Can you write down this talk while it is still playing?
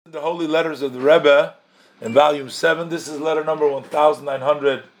The Holy Letters of the Rebbe in volume 7. This is letter number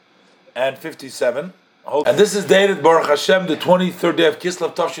 1957. And this is dated Baruch Hashem, the 23rd day of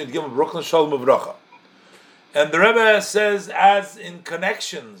Kislev Tavshin Gimel, Brooklyn Shalom Uvracha. And the Rebbe says, as in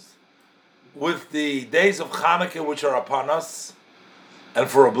connections with the days of Chanukah which are upon us, and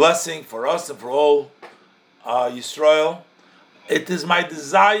for a blessing for us and for all Yisrael, it is my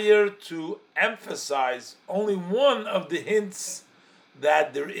desire to emphasize only one of the hints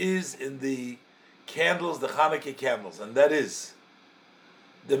that there is in the candles, the Chanukah candles, and that is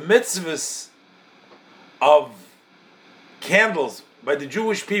the mitzvahs of candles by the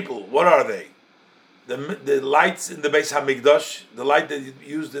Jewish people. What are they? The lights in the Beis HaMikdash, the light that is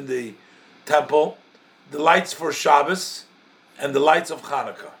used in the temple, the lights for Shabbos, and the lights of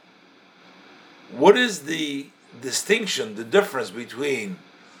Chanukah. What is the distinction, the difference between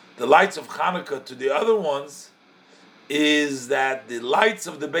the lights of Chanukah to the other ones is that the lights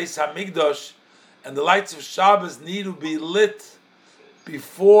of the Beis HaMikdash and the lights of Shabbos need to be lit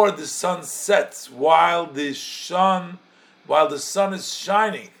before the sun sets, while the sun is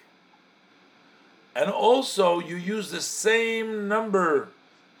shining. And also you use the same number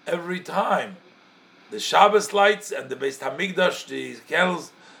every time. The Shabbos lights and the Beis HaMikdash, the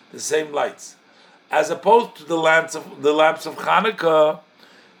candles, the same lights. As opposed to the lamps of Chanukah,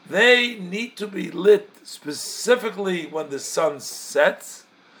 they need to be lit specifically when the sun sets,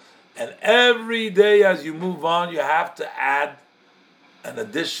 and every day as you move on, you have to add an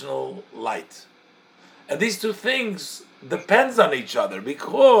additional light. And these two things depends on each other,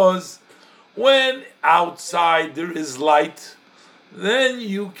 because when outside there is light, then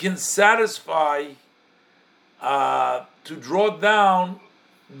you can satisfy to draw down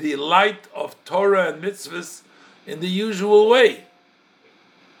the light of Torah and mitzvahs in the usual way.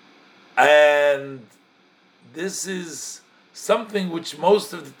 And this is something which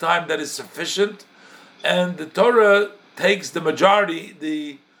most of the time that is sufficient, and the Torah takes the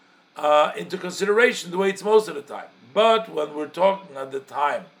majority into consideration the way it's most of the time. But when we're talking at the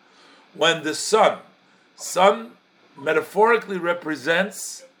time when the sun metaphorically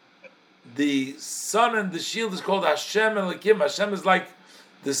represents the sun, and the shield is called Hashem Elokim. Hashem is like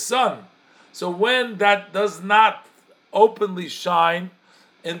the sun. So when that does not openly shine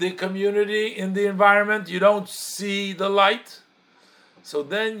in the community, in the environment, you don't see the light. So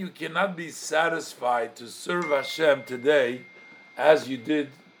then you cannot be satisfied to serve Hashem today as you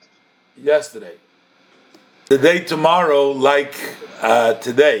did yesterday. The day tomorrow like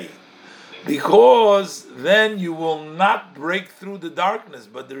today. Because then you will not break through the darkness,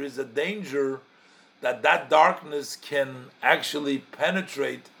 but there is a danger that darkness can actually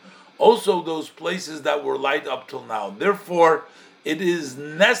penetrate also those places that were light up till now. Therefore, it is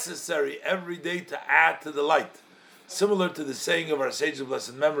necessary every day to add to the light. Similar to the saying of our sage of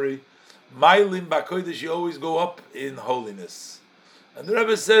blessed memory, Mailim Bakoidesh, you always go up in holiness. And the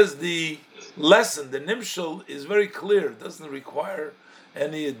Rebbe says the lesson, the nimshal, is very clear. It doesn't require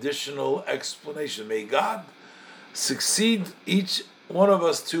any additional explanation. May God succeed each one of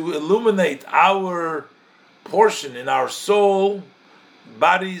us to illuminate our portion in our soul,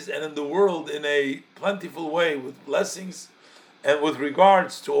 bodies, and in the world in a plentiful way with blessings, and with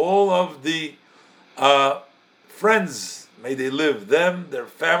regards to all of the friends, may they live, them, their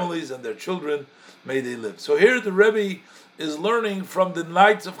families, and their children, may they live. So here the Rebbe is learning from the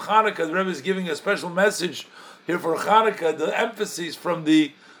nights of Chanukah. The Rebbe is giving a special message here for Chanukah, the emphasis from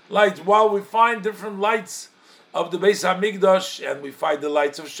the lights. While we find different lights of the Beis HaMikdash, and we find the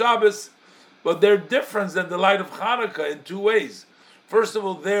lights of Shabbos, but they're different than the light of Chanukah in two ways. First of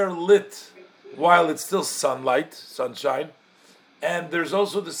all, they're lit while it's still sunshine, and there's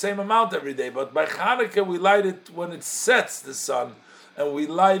also the same amount every day. But by Chanukah, we light it when it sets the sun, and we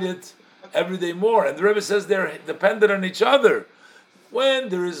light it every day more. And the Rebbe says they're dependent on each other. When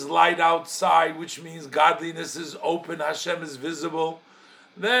there is light outside, which means godliness is open, Hashem is visible,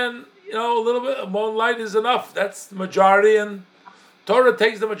 then, a little bit more light is enough. That's the majority, and Torah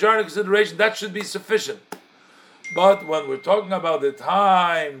takes the majority into consideration. That should be sufficient. But when we're talking about the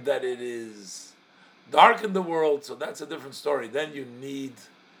time that it is dark in the world, so that's a different story. Then you need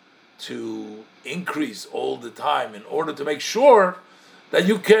to increase all the time in order to make sure that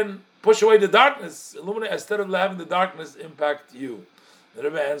you can push away the darkness, illuminate, instead of having the darkness impact you. The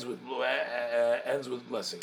Rebbe ends with blessing.